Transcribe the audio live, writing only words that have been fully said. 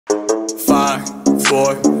5,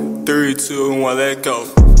 4, 3, 2, 1, let go.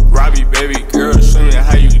 Robbie, baby girl, show me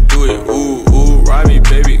how you do it. Ooh, ooh, Robbie,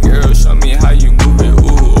 baby girl, show me how you move it.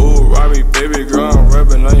 Ooh, ooh, Robbie, baby girl, I'm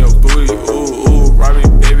rubbing on your booty. Ooh, ooh, Robbie,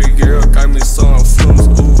 baby girl, got me so on fumes.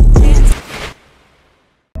 Ooh, ooh.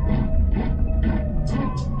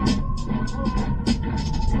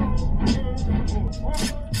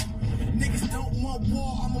 Niggas don't want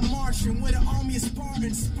war, I'm a Martian with an army of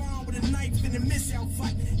Spartans. Spawn with a knife in a missile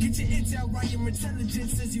fight. Get your intel right, your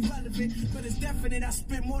intelligence is irrelevant, but it's definite. I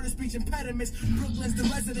spit more than speech impediments. Brooklyn's the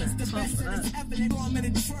residence, the best and it's evident. I'm in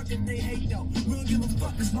a truck if they hate though. We don't give a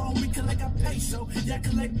fuck as long we collect our peso. Y'all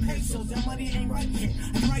collect pesos, that money ain't right yet.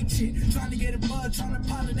 I'm right shit, trying to get a bud, trying to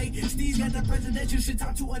pollinate. Steve's got the presidential shit,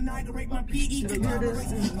 time to inaugurate my PE. Conglomerate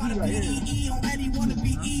by the PEE on any wanna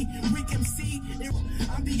BE. Rick MC,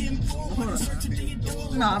 I'm the informed.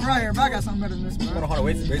 Nah, I'm right here, but I got something better than this, bro. Hold on,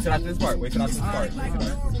 wait till after this part. Wait till after this part.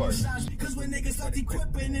 Cause when niggas start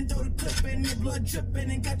equipping and throw the clipping, their blood dripping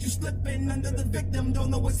and got you slipping under the victim. Don't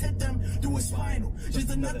know what's hit them through a spinal. Just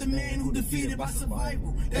another man who defeated by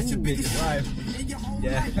survival. That's your biggest life in your whole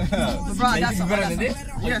life. But bro, I got something better than this.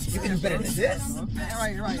 Yes, you can do better than this.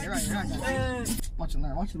 Right. Watch you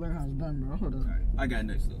learn how it's done, bro. Hold up. I got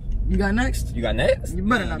next though. You got next? You got next? You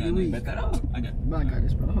better not be weak. Bet that out. I got. But I got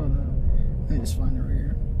this, bro. Hold up. Let me just find it right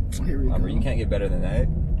here. Oh, here we go. Bro, you can't get better than that.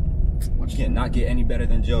 Watch You can't not get any better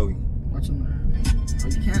than Joey. Watch him learn. Oh,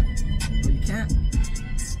 you can't? Oh, you can't?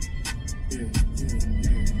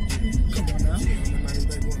 Come on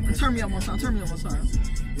now. Turn me up one time.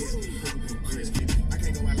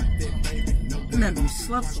 Man, be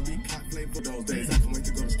slept on.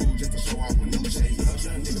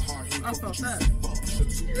 I felt that.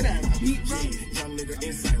 Look at that beat, bro.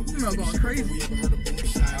 You know, going crazy.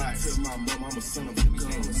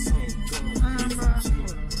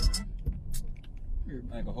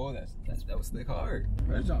 I ain't gonna hold that. That was slick hard.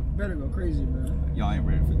 Bro, y'all better go crazy, man. Y'all ain't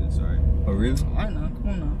ready for this, sorry. For real? I know. Come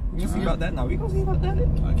on now. We gonna see about that now. We gonna see about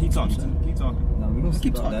that. Keep talking. Keep talking. No, we gonna see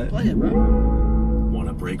Keep about talking. that. Play it, bro. Want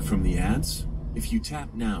a break from the ads? If you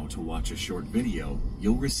tap now to watch a short video,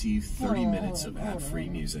 you'll receive 30 minutes of ad-free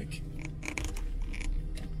music.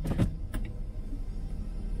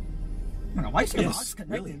 Man, why you skip Yes,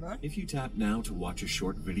 connected, really. bro? If you tap now to watch a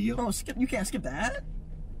short video, Bro, skip. You can't skip that.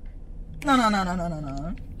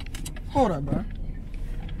 No. Hold up, bro.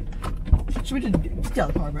 Should we just get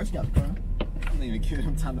out the car, bro? Just get out the car. I don't even give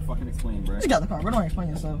him time to fucking explain, bro. Just get out the car, bro. Don't explain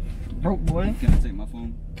yourself. Broke boy. Can I take my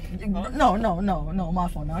phone? No, my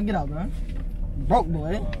phone now. Get out, bro. Broke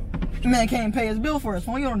boy. The man can't even pay his bill for his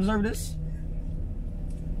phone. You don't deserve this.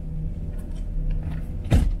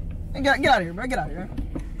 Get out of here, bro. Get out of here.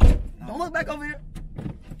 Don't look back over here.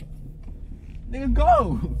 Nigga,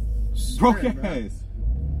 go. Broke Swear, bro. ass.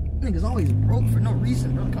 Niggas always broke for no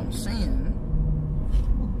reason, bro. Like I'm saying.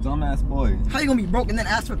 Dumbass boy. How you gonna be broke and then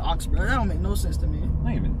ask for the aux, bro? That don't make no sense to me.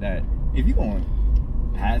 Not even that. If you gonna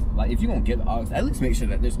pass, like if you gonna get the aux, at least make sure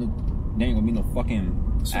that there ain't gonna be no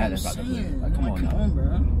fucking ad about the play. Like come on now.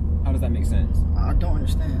 Bro. How does that make sense? I don't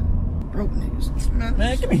understand. Broke niggas.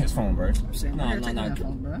 Man, give me his phone, bro. I'm saying, Nah. Take that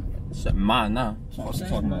phone, bro. Shit, mine now. That's What what you I'm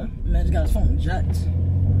talking saying, about? bro. Man just got his phone jacked.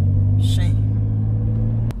 Shame.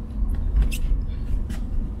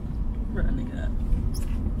 Where that nigga at?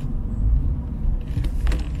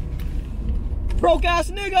 Broke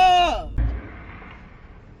ass nigga!